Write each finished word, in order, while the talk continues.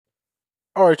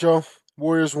All right, y'all.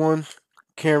 Warriors won.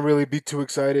 Can't really be too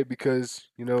excited because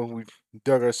we've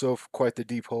dug ourselves quite the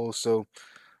deep hole. So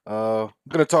I'm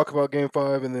gonna talk about Game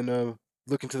Five and then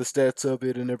look into the stats of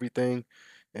it and everything,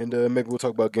 and maybe we'll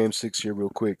talk about Game Six here real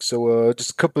quick. So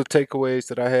just a couple of takeaways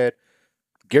that I had.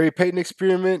 Gary Payton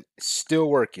experiment still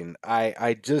working.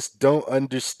 I just don't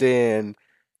understand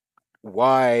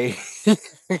why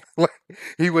like,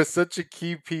 he was such a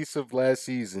key piece of last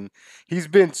season. He's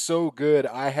been so good.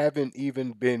 I haven't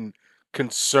even been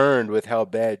concerned with how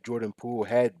bad Jordan Poole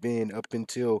had been up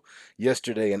until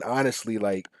yesterday. And honestly,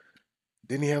 like,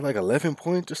 didn't he have like 11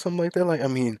 points or something like that? Like, I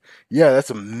mean, yeah, that's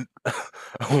a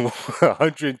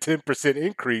 110%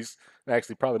 increase.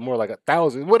 Actually, probably more like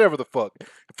 1,000, whatever the fuck,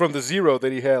 from the zero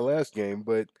that he had last game.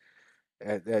 But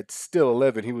at still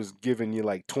 11, he was giving you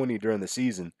like 20 during the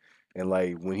season. And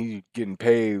like when he's getting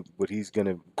paid what he's going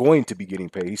to be getting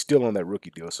paid, he's still on that rookie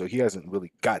deal, so he hasn't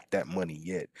really got that money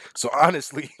yet. So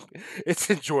honestly, it's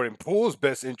in Jordan Poole's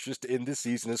best interest to end this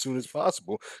season as soon as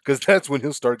possible because that's when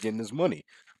he'll start getting his money.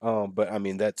 But I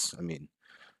mean,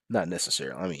 not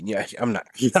necessarily. I mean, yeah, I'm not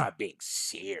being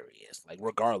serious. Like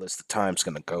regardless, the time's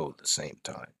gonna go at the same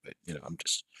time. But I'm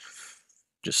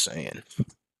just saying.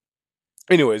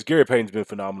 Anyways, Gary Payton's been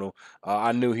phenomenal.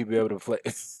 I knew he'd be able to play.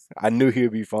 I knew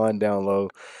he'd be fine down low.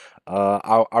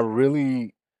 I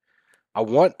really I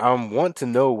want to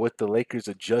know what the Lakers'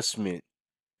 adjustment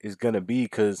is gonna be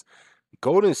because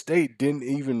Golden State didn't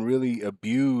even really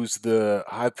abuse the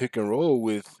high pick and roll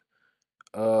with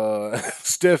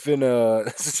Steph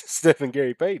and Steph and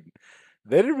Gary Payton.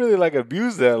 They didn't really like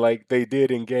abuse that like they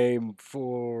did in game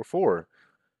four.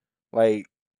 Like,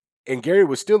 and Gary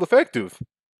was still effective.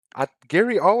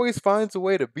 Gary always finds a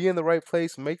way to be in the right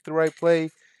place, make the right play,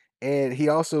 and he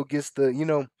also gets I,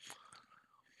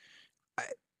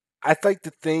 I like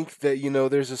to think that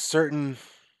there's a certain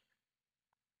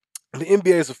the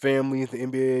NBA is a family, the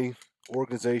NBA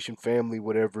organization, family,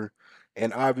 whatever.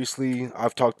 And obviously,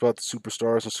 I've talked about the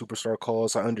superstars and superstar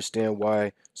calls. I understand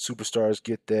why superstars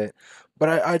get that, but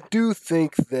I do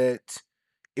think that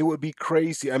it would be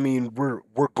crazy. I mean, we're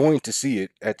going to see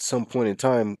it at some point in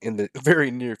time in the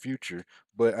very near future.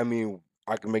 But I mean,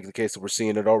 I can make the case that we're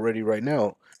seeing it already right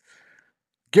now.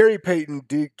 Gary Payton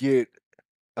did get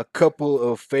a couple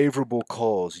of favorable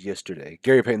calls yesterday.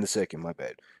 Gary Payton II, my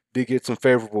bad, did get some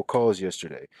favorable calls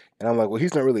yesterday, and I'm like, well,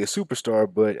 he's not really a superstar,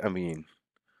 but I mean,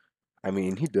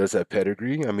 he does have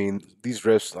pedigree. I mean, these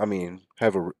refs, I mean,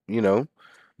 have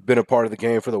been a part of the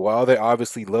game for the while. They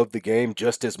obviously love the game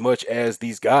just as much as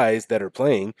these guys that are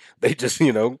playing. They just,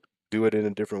 do it in a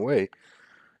different way.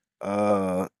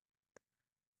 Uh,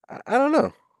 I don't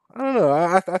know. I don't know.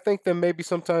 I think that maybe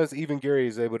sometimes even Gary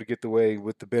is able to get the way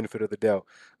with the benefit of the doubt.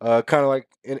 Kind of like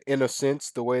in a sense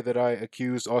the way that I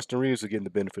accused Austin Reeves of getting the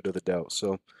benefit of the doubt.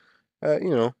 So uh,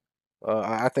 you know,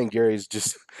 I think Gary is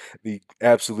just the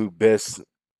absolute best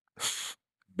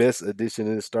addition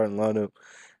to the starting lineup.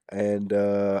 And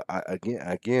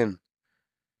again,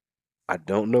 I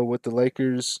don't know what the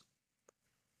Lakers.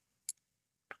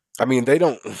 I mean, they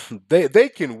don't. They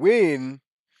can win.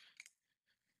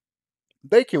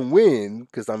 They can win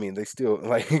because I mean they still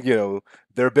like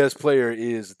their best player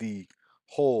is the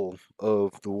whole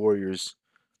of the Warriors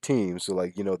team. So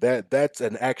like that's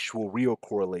an actual real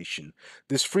correlation.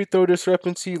 This free throw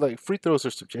discrepancy, like free throws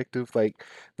are subjective. Like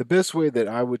the best way that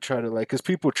I would try to like because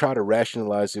people try to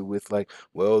rationalize it with like,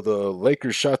 well, the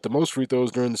Lakers shot the most free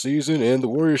throws during the season and the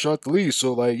Warriors shot the least.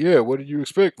 So like, yeah, what did you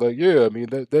expect? Like, yeah, I mean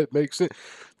that makes sense.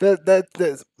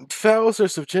 That fouls are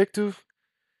subjective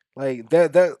like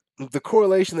that the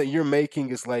correlation that you're making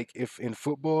is like if in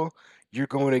football you're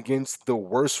going against the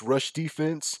worst rush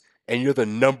defense and you're the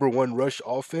number one rush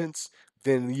offense,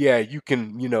 then yeah, you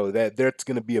can, that there's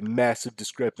going to be a massive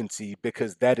discrepancy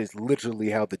because that is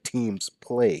literally how the teams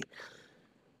play.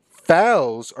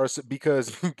 Fouls are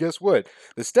because guess what?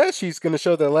 The stat sheet's going to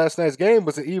show that last night's game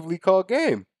was an evenly called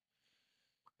game.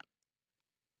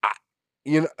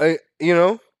 You know, you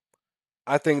know,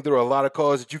 I think there were a lot of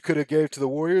calls that you could have gave to the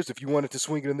Warriors if you wanted to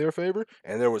swing it in their favor,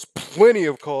 and there was plenty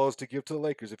of calls to give to the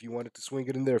Lakers if you wanted to swing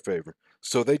it in their favor.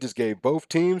 So they just gave both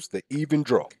teams the even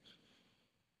draw,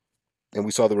 and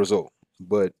we saw the result.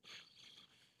 But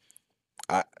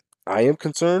I I am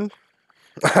concerned.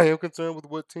 I am concerned with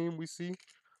what team we see,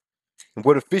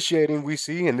 what officiating we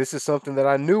see, and this is something that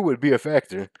I knew would be a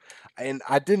factor. And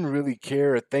I didn't really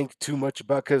care or think too much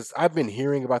about because I've been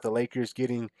hearing about the Lakers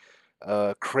getting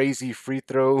crazy free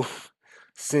throw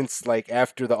since like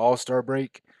after the All Star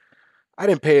break. I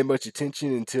didn't pay much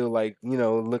attention until like it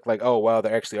looked like, oh wow,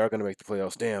 they actually are going to make the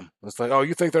playoffs. Damn, it's like, oh,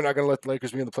 you think they're not going to let the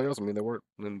Lakers be in the playoffs? I mean, they weren't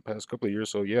in the past couple of years,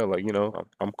 so yeah, like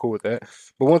I'm cool with that.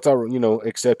 But once I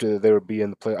accepted that they would be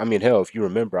in the play, I mean, hell, if you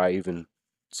remember, I even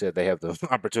said they have the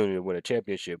opportunity to win a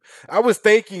championship. I was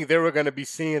thinking they were going to be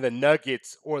seeing the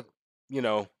Nuggets, or you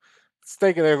know,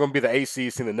 thinking they were going to be the 8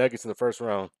 seed, seeing the Nuggets in the first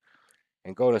round,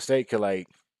 and Golden State could like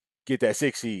get that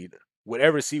 6 seed.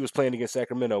 Whatever seed was playing against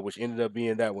Sacramento, which ended up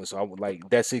being that one. So I would like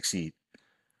that 6 seed.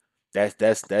 That's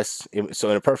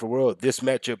so in a perfect world, this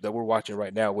matchup that we're watching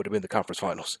right now would have been the conference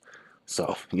finals.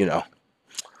 So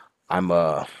I'm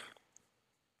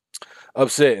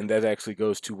upset, and that actually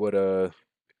goes to what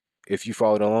if you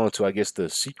followed along to, I guess, the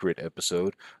secret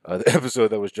episode, the episode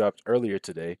that was dropped earlier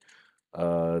today.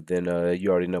 Then you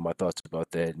already know my thoughts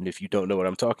about that. And if you don't know what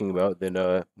I'm talking about,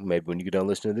 then maybe when you get done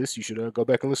listening to this, you should go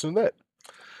back and listen to that.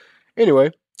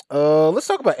 Anyway, let's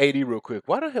talk about AD real quick.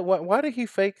 Why did he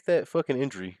fake that fucking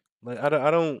injury? Like I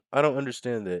don't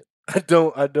understand that. I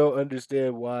don't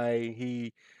understand why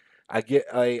he. I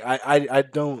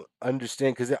don't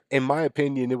understand because in my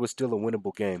opinion it was still a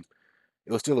winnable game.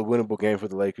 It was still a winnable game for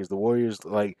the Lakers. The Warriors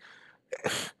like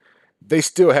they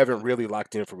still haven't really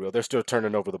locked in for real. They're still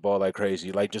turning over the ball like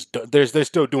crazy. Like just they're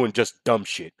still doing just dumb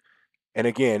shit. And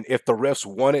again, if the refs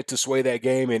wanted to sway that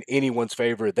game in anyone's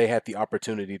favor, they had the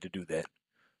opportunity to do that.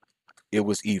 It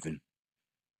was even.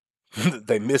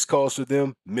 They missed calls for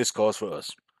them, missed calls for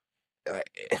us. I,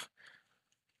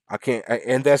 I can't,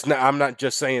 and that's not. I'm not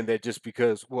just saying that just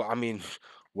because. Well, I mean,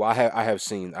 well, I have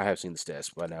seen the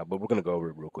stats by now, but we're gonna go over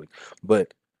it real quick.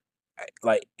 But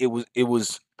like, it was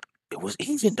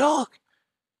even, dog.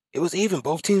 It was even.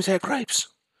 Both teams had gripes.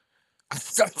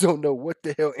 I don't know what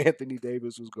the hell Anthony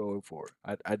Davis was going for.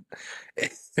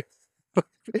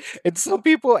 And some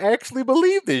people actually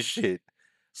believe this shit.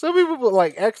 Some people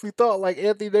like actually thought like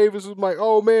Anthony Davis was like,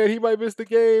 oh man, he might miss the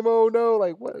game. Oh no,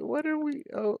 like what? What are we?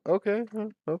 Oh, okay,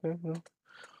 okay, well,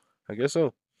 I guess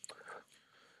so.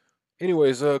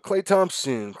 Anyways, Clay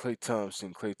Thompson.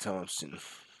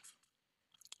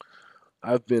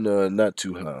 I've been not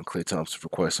too high on Clay Thompson for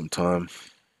quite some time.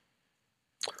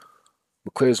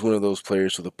 But Clay is one of those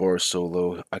players with a bar so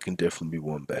low, I can definitely be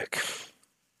one back.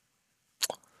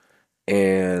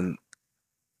 And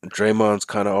Draymond's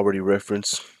kind of already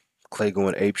referenced Clay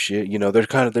going ape shit. They're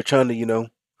trying to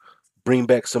bring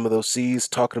back some of those C's,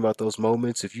 talking about those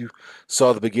moments. If you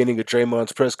saw the beginning of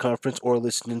Draymond's press conference or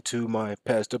listening to my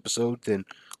past episode, then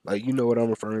like you know what I'm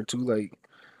referring to. Like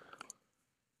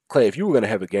Clay, if you were gonna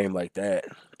have a game like that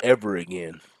ever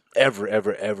again,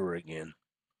 ever again,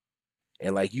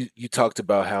 and like you talked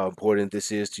about how important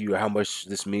this is to you, how much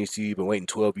this means to you. You've been waiting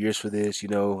 12 years for this.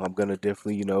 I'm gonna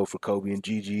definitely for Kobe and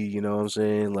Gigi. You know what I'm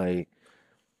saying? Like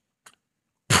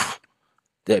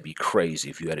that'd be crazy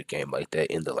if you had a game like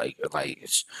that in the like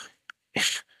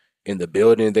in the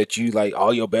building that you like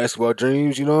all your basketball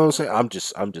dreams, you know what I'm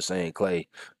saying? I'm just saying, Clay.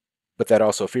 But that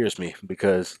also fears me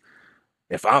because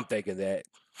if I'm thinking that,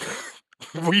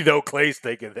 we know Clay's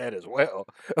thinking that as well.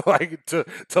 Like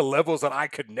to levels that I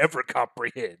could never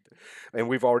comprehend. And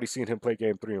we've already seen him play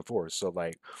game 3 and 4. So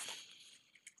like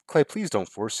Clay, please don't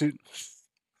force it.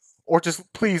 Or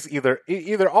just please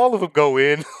either all of them go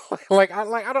in. I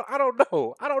don't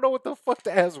know. I don't know what the fuck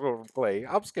to ask for from Clay.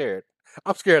 I'm scared.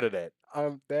 I'm scared of that.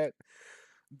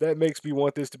 That makes me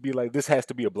want this to be like this has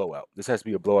to be a blowout. This has to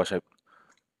be a blowout.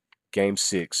 Game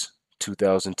 6,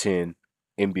 2010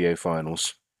 NBA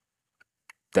Finals.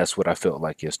 That's what I felt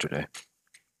like yesterday.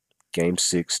 Game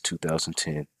 6,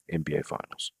 2010 NBA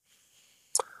Finals.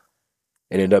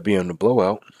 It ended up being a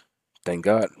blowout. Thank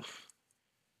God.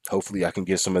 Hopefully I can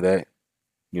get some of that,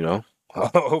 you know.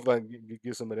 Hopefully I can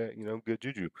get some of that, good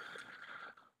juju.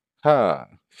 Ha.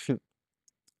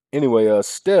 Anyway,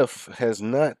 Steph has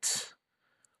not,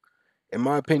 in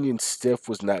my opinion, Steph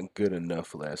was not good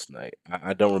enough last night.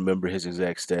 I don't remember his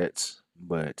exact stats,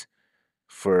 but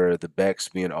for the backs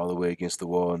being all the way against the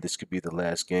wall, and this could be the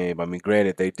last game. I mean,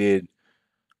 granted, they did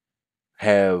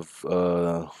have.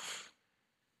 I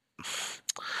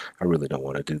really don't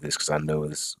want to do this because I know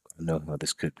this. I know how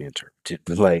this could be interpreted,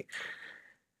 but like,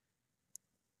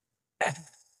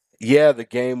 yeah, the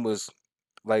game was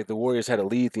like the Warriors had a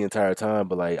lead the entire time,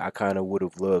 but like I kind of would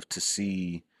have loved to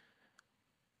see.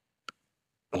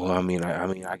 Well, I mean,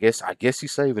 I guess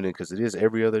he's saving it because it is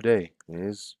every other day. It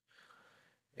is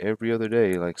every other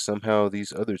day. Like somehow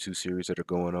these other two series that are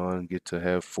going on get to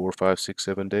have 4, 5, 6,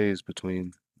 7 days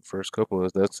between First couple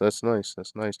is that's nice.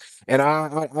 That's nice. And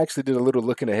I actually did a little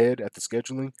looking ahead at the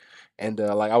scheduling, and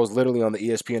like I was literally on the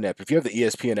ESPN app. If you have the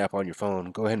ESPN app on your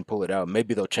phone, go ahead and pull it out.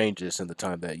 Maybe they'll change this in the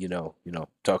time that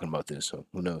talking about this. So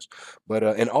who knows? But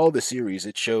in all the series,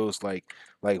 it shows like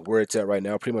where it's at right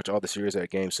now. Pretty much all the series are at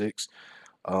Game 6.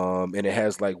 And it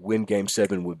has like when Game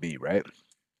 7 would be, right?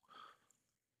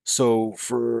 So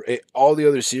for all the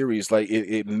other series, like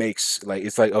it makes like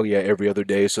it's like, oh yeah, every other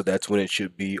day, so that's when it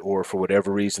should be. Or for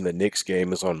whatever reason, the Knicks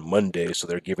game is on Monday, so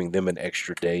they're giving them an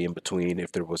extra day in between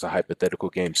if there was a hypothetical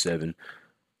Game 7.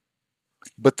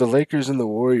 But the Lakers and the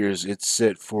Warriors, it's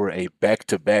set for a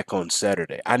back-to-back on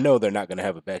Saturday. I know they're not going to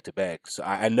have a back-to-back, so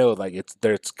I know like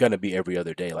it's going to be every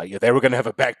other day. Like if they were going to have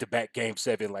a back-to-back Game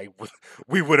 7, like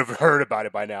we would have heard about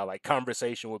it by now. Like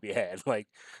conversation would be had. Like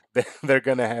they're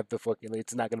going to have the fucking.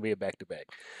 It's not going to be a back-to-back,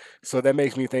 so that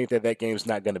makes me think that that game's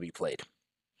not going to be played.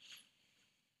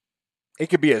 It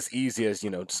could be as easy as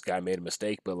this guy made a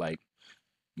mistake, but like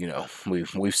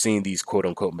we've seen these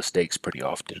quote-unquote mistakes pretty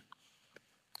often.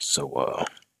 So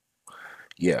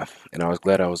yeah, and I was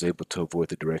glad I was able to avoid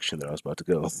the direction that I was about to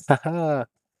go.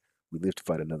 We live to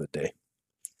fight another day.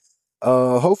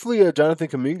 Hopefully, Jonathan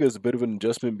Kuminga is a bit of an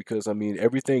adjustment because I mean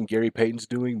everything Gary Payton's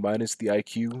doing minus the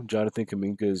IQ, Jonathan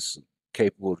Kuminga is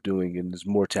capable of doing and is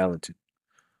more talented.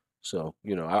 So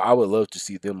I would love to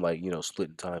see them like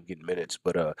splitting time, getting minutes.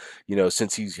 But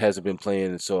since he hasn't been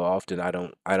playing so often, I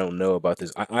don't know about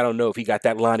this. I don't know if he got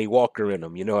that Lonnie Walker in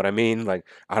him. You know what I mean? Like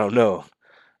I don't know.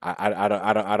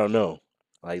 I don't know.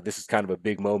 Like this is kind of a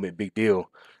big moment, big deal.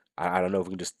 I don't know if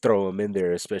we can just throw him in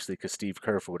there, especially because Steve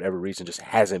Kerr, for whatever reason, just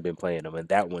hasn't been playing him. And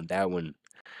that one,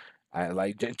 I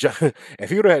like. If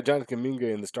he would have had Jonathan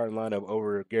Kuminga in the starting lineup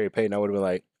over Gary Payton, I would have been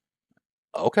like,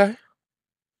 okay,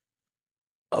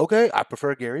 okay, I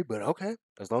prefer Gary, but okay,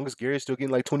 as long as Gary's still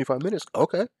getting like 25 minutes,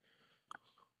 okay,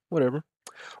 whatever.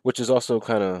 Which is also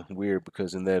kind of weird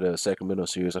because in that Sacramento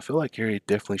series, I feel like Gary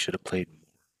definitely should have played.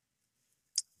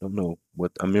 I don't know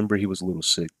what. I remember he was a little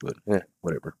sick, but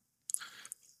whatever.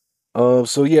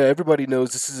 So yeah, everybody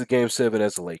knows this is a game 7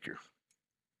 as a Laker.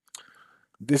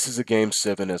 This is a game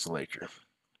 7 as a Laker.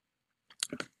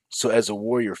 So as a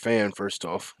Warrior fan, first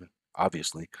off,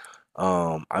 obviously,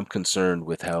 I'm concerned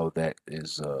with how that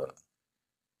is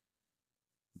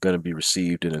going to be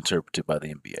received and interpreted by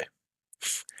the NBA.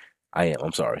 I am.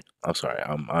 I'm sorry. I'm sorry.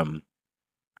 I'm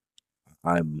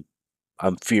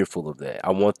I'm fearful of that.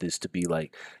 I want this to be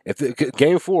like if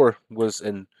game 4 was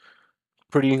an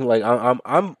pretty like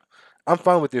I'm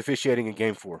fine with the officiating in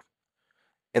game 4,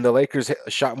 and the Lakers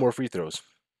shot more free throws.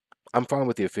 I'm fine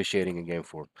with the officiating in game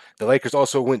 4. The Lakers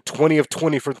also went 20 of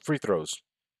 20 for free throws.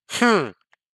 Hmm.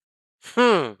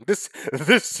 This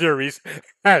series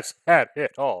has had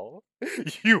it all.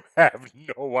 You have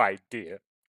no idea.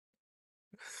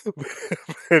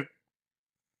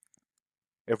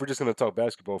 If we're just gonna talk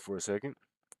basketball for a second,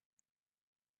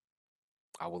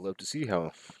 I would love to see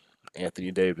how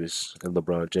Anthony Davis and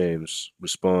LeBron James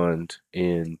respond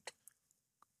in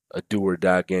a do or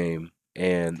die game.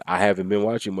 And I haven't been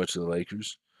watching much of the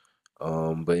Lakers.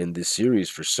 But in this series,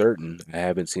 for certain, I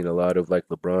haven't seen a lot of like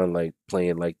LeBron like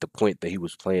playing like the point that he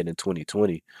was playing in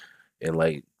 2020 and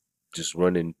like just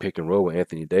running pick and roll with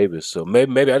Anthony Davis. So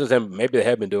maybe I just haven't maybe they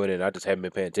have been doing it and I just haven't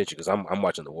been paying attention because I'm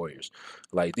watching the Warriors.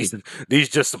 Like these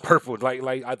just some purple they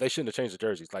shouldn't have changed the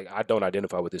jerseys. Like I don't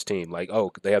identify with this team. Like oh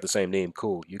they have the same name.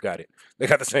 Cool, you got it. They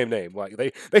got the same name. Like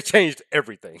they changed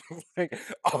everything. Like,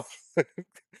 oh,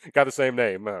 got the same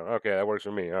name. Oh, okay, that works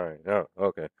for me. All right. Oh,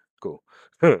 okay. Cool.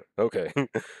 Okay.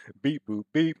 Beep boop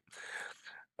beep.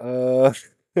 Uh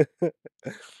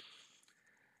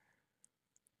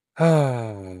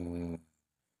I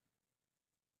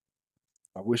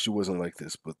wish it wasn't like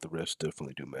this, but the refs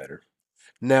definitely do matter.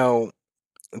 Now,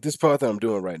 this pod that I'm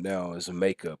doing right now is a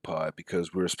makeup pod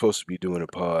because we were supposed to be doing a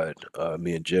pod,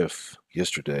 me and Jeff,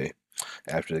 yesterday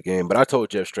after the game. But I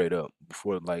told Jeff straight up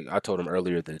before, like I told him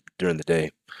earlier that during the day,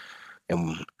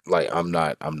 and like I'm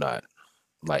not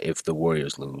like if the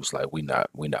Warriors lose, like we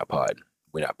not podding,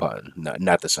 we not podding,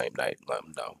 not the same night. No,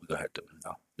 we gonna have to.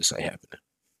 No, this ain't happening.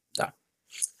 No.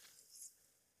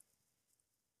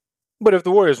 But if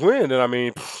the Warriors win, then I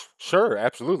mean, sure,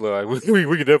 absolutely, like we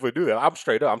can definitely do that. I'm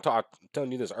straight up. I'm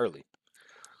telling you this early.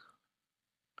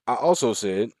 I also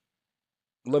said,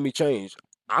 let me change.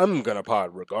 I'm gonna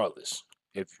pod regardless.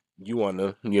 If you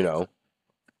wanna,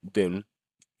 then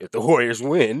if the Warriors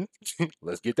win,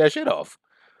 let's get that shit off.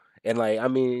 And like, I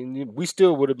mean, we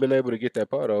still would have been able to get that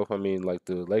pod off. I mean, like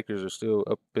the Lakers are still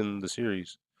up in the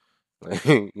series. Like,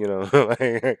 this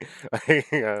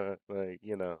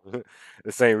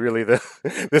ain't really the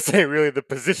this ain't really the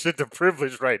position to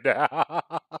privilege right now.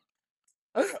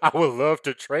 I would love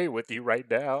to trade with you right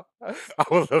now. I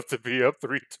would love to be up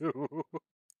 3-2.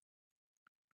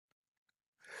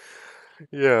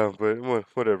 Yeah, but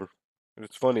whatever.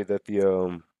 It's funny that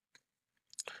the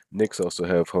Knicks also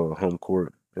have home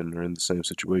court and they're in the same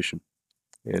situation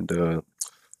and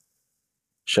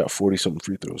shot 40 something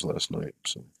free throws last night.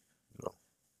 So,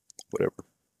 whatever.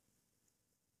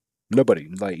 Nobody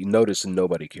like notice and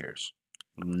nobody cares.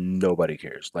 Nobody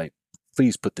cares. Like,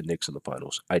 please put the Knicks in the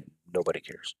finals. Nobody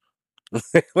cares.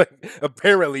 Like,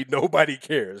 apparently nobody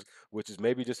cares, which is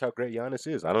maybe just how great Giannis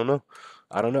is. I don't know.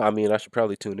 I don't know. I mean, I should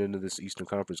probably tune into this Eastern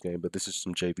Conference game, but this is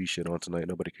some JV shit on tonight.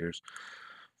 Nobody cares.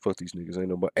 Fuck these niggas. Ain't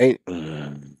nobody. Ain't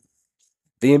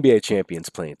the NBA champions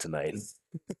playing tonight.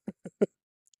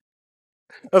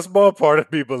 A small part of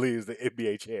me believes the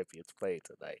NBA champions playing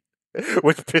tonight,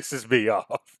 which pisses me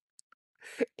off.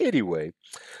 Anyway,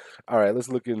 all right, let's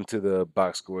look into the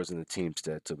box scores and the team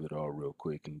stats of it all real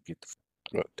quick and get the.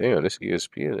 Oh, damn, this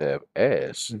ESPN app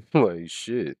ass. Like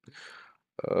shit.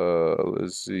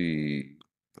 Let's see.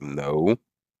 No.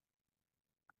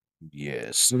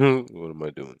 Yes. What am I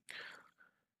doing?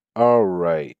 All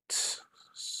right.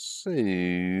 So,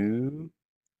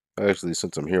 actually,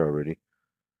 since I'm here already.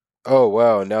 Oh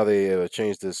wow, now they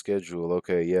changed the schedule.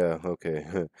 Okay, yeah,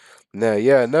 okay. Now,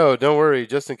 yeah, no, don't worry.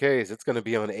 Just in case, it's gonna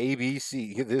be on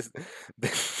ABC.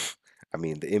 I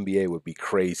mean, the NBA would be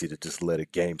crazy to just let a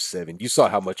game 7. You saw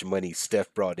how much money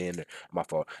Steph brought in. My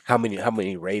fault. How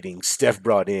many ratings Steph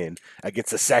brought in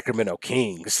against the Sacramento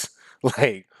Kings?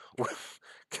 Like,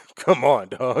 come on,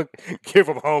 dog. Give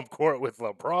them home court with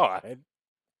LeBron.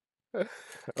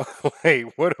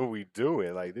 Like, what are we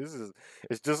doing? Like,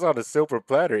 it's just on a silver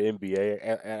platter,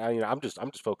 NBA. And I'm just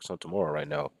focused on tomorrow right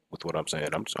now with what I'm saying.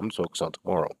 I'm just focused on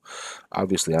tomorrow.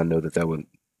 Obviously, I know that would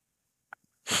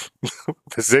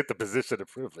present the position of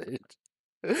privilege.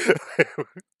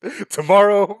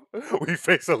 Tomorrow, we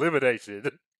face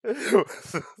elimination.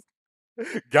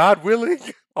 God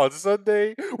willing, on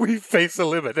Sunday, we face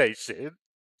elimination.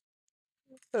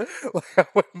 Like, I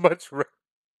would much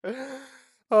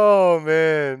Oh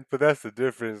man, but that's the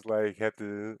difference. Like, have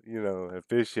to,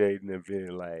 officiating and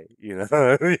being like, you know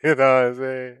what I'm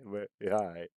saying. But yeah,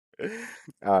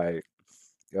 all right.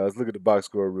 Let's look at the box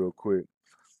score real quick.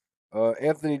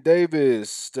 Anthony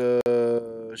Davis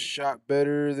shot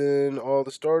better than all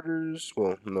the starters.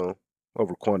 Well, no,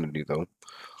 over quantity though.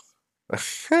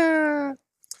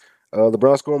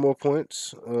 LeBron scored more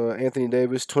points. Anthony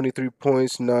Davis, 23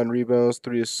 points, 9 rebounds,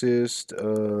 3 assists.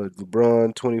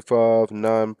 LeBron, 25,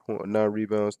 9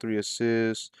 rebounds, 3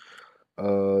 assists.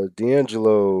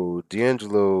 D'Angelo,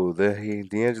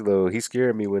 he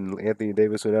scared me when Anthony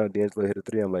Davis went out. D'Angelo hit a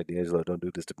three. I'm like, D'Angelo, don't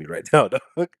do this to me right now,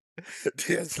 dog.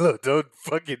 D'Angelo, don't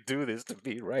fucking do this to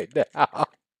me right now.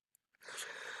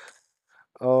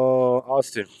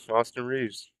 Austin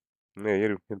Reeves. Yeah, he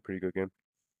had a pretty good game.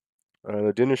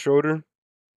 Dennis Schroeder,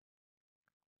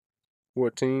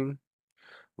 14.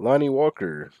 Lonnie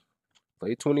Walker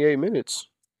played 28 minutes.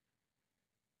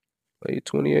 Played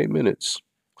 28 minutes.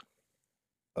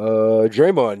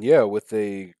 Draymond, yeah, with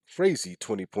a crazy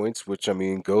 20 points, which I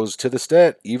mean goes to the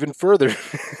stat even further.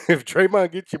 If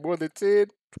Draymond gets you more than 10,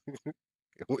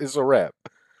 it's a wrap.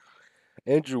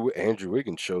 Andrew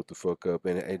Wiggins showed the fuck up,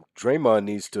 and Draymond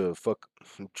needs to fuck.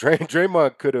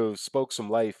 Draymond could have spoke some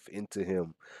life into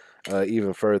him,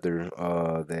 even further.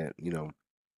 That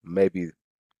maybe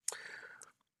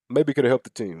could have helped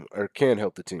the team or can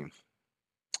help the team.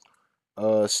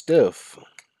 Steph,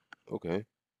 okay,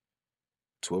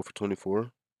 12 for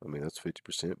 24. I mean that's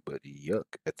 50%, but yuck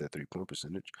at that 3-point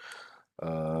percentage.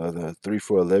 The 3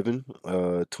 for 11,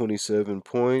 27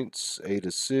 points, 8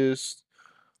 assists.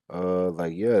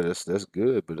 Like yeah, that's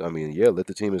good, but I mean yeah, let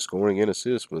the team in scoring and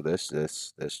assists, but that's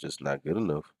just not good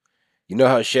enough. You know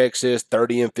how Shaq says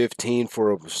 30 and 15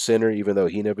 for a center, even though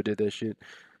he never did that shit.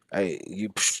 Hey,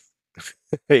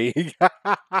 hey,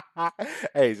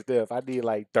 hey, Steph, I need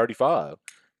like 35.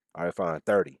 All right, fine,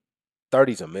 30.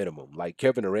 30's a minimum. Like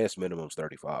Kevin Durant's minimum's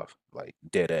 35. Like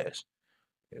dead ass.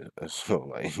 Yeah, so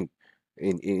like,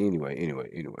 anyway.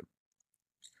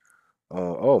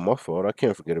 Oh, my fault. I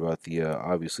can't forget about the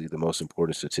obviously the most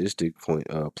important statistic point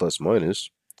plus minus.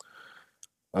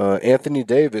 Anthony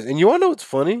Davis, and you want to know what's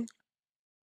funny?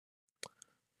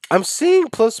 I'm seeing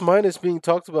plus minus being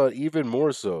talked about even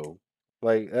more so.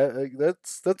 Like,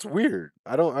 that's weird.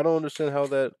 I don't understand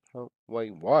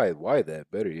like why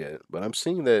that better yet. But I'm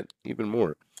seeing that even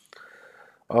more.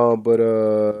 But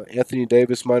Anthony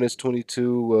Davis minus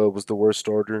 22 was the worst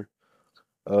starter.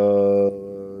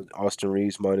 Austin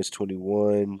Reeves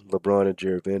 -21, LeBron and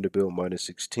Jared Vanderbilt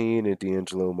 -16, and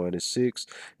D'Angelo -6.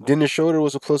 Dennis Schroeder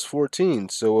was a +14.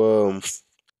 So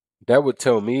that would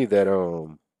tell me that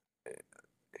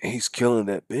he's killing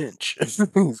that bench.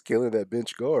 He's killing that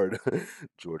bench guard,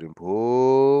 Jordan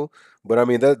Poole. But I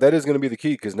mean that is going to be the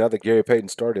key because now that Gary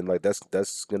Payton's starting, like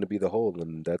that's going to be the hole,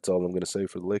 and that's all I'm going to say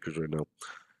for the Lakers right now.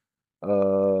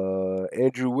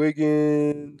 Andrew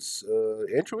Wiggins.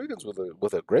 Andrew Wiggins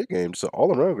with a great game, so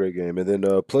all around great game. And then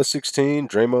 +16.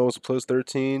 Draymond was a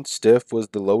 +13. Steph was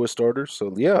the lowest starter,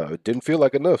 so yeah, it didn't feel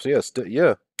like enough. So yeah,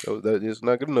 yeah, that is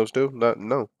not good enough. Still, not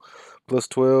no.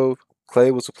 +12.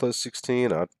 Clay was a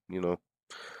 +16.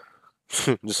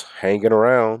 Just hanging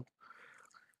around.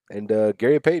 And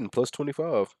Gary Payton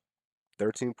 +25.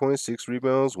 13 points, 6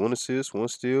 rebounds, 1 assist, 1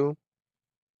 steal.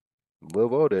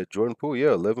 Love all that. Jordan Poole,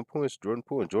 yeah, 11 points. Jordan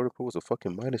Poole, and Jordan Poole was a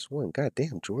fucking -1. God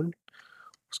damn, Jordan.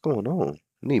 What's going on?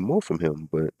 I need more from him,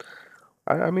 but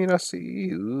I mean, I see.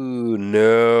 Ooh,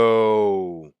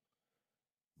 no.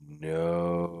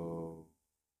 No.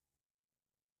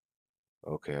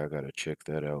 Okay, I gotta check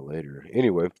that out later.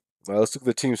 Anyway, let's look at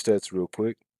the team stats real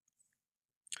quick.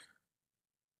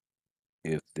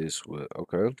 If this would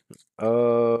okay.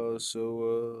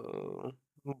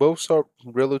 Both start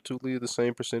relatively the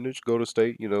same percentage. Go to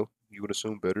state, you would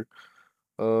assume better.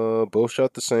 Both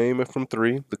shot the same from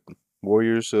three. The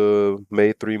Warriors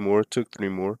made three more, took three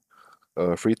more.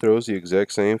 Free throws the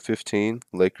exact same, 15.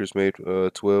 Lakers made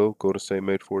 12. Golden State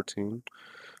made 14.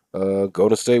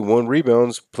 Golden State won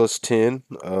rebounds +10.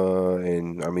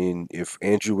 And I mean, if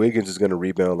Andrew Wiggins is going to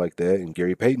rebound like that, and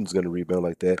Gary Payton's going to rebound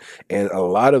like that, and a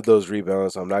lot of those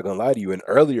rebounds, I'm not going to lie to you, in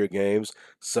earlier games,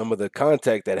 some of the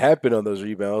contact that happened on those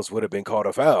rebounds would have been called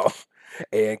a foul,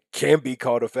 and can be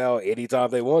called a foul anytime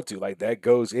they want to. Like that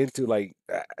goes into like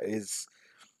is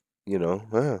you know,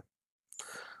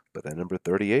 but that number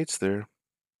 38's there.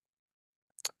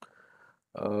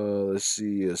 Let's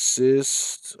see,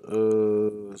 assist.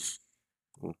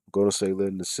 Golden State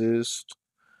led in assist.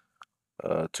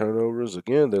 Turnovers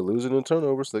again. They're losing in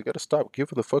turnovers. They got to stop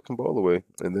giving the fucking ball away.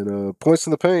 And then points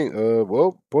in the paint.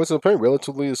 Well, points in the paint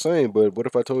relatively the same. But what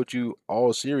if I told you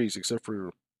all series except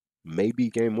for maybe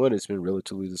game one, it's been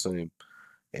relatively the same.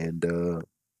 And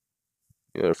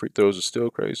yeah, free throws are still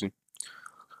crazy.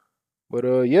 But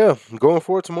yeah, going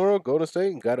forward tomorrow, Golden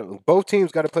State got to both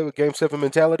teams got to play with Game 7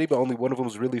 mentality, but only one of them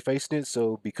is really facing it.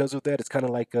 So because of that, it's kind of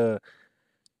like did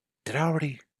I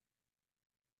already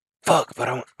fuck?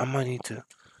 But I might need to.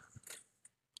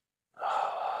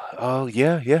 Oh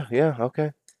yeah, yeah, yeah.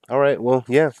 Okay, all right. Well,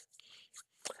 yeah,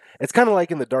 it's kind of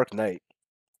like in the Dark Knight,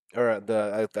 or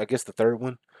I guess the third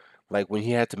one, like when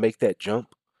he had to make that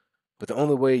jump. But the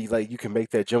only way like you can make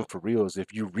that jump for real is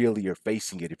if you really are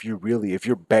facing it. If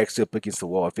your back's up against the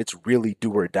wall, if it's really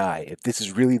do or die, if this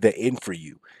is really the end for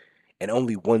you, and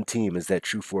only one team is that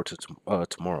true for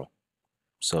tomorrow.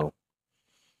 So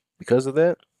because of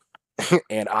that,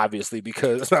 and obviously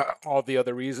because all the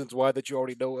other reasons why that you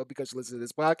already know of because you listen to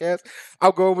this podcast,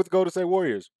 I'm going with Golden State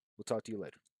Warriors. We'll talk to you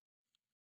later.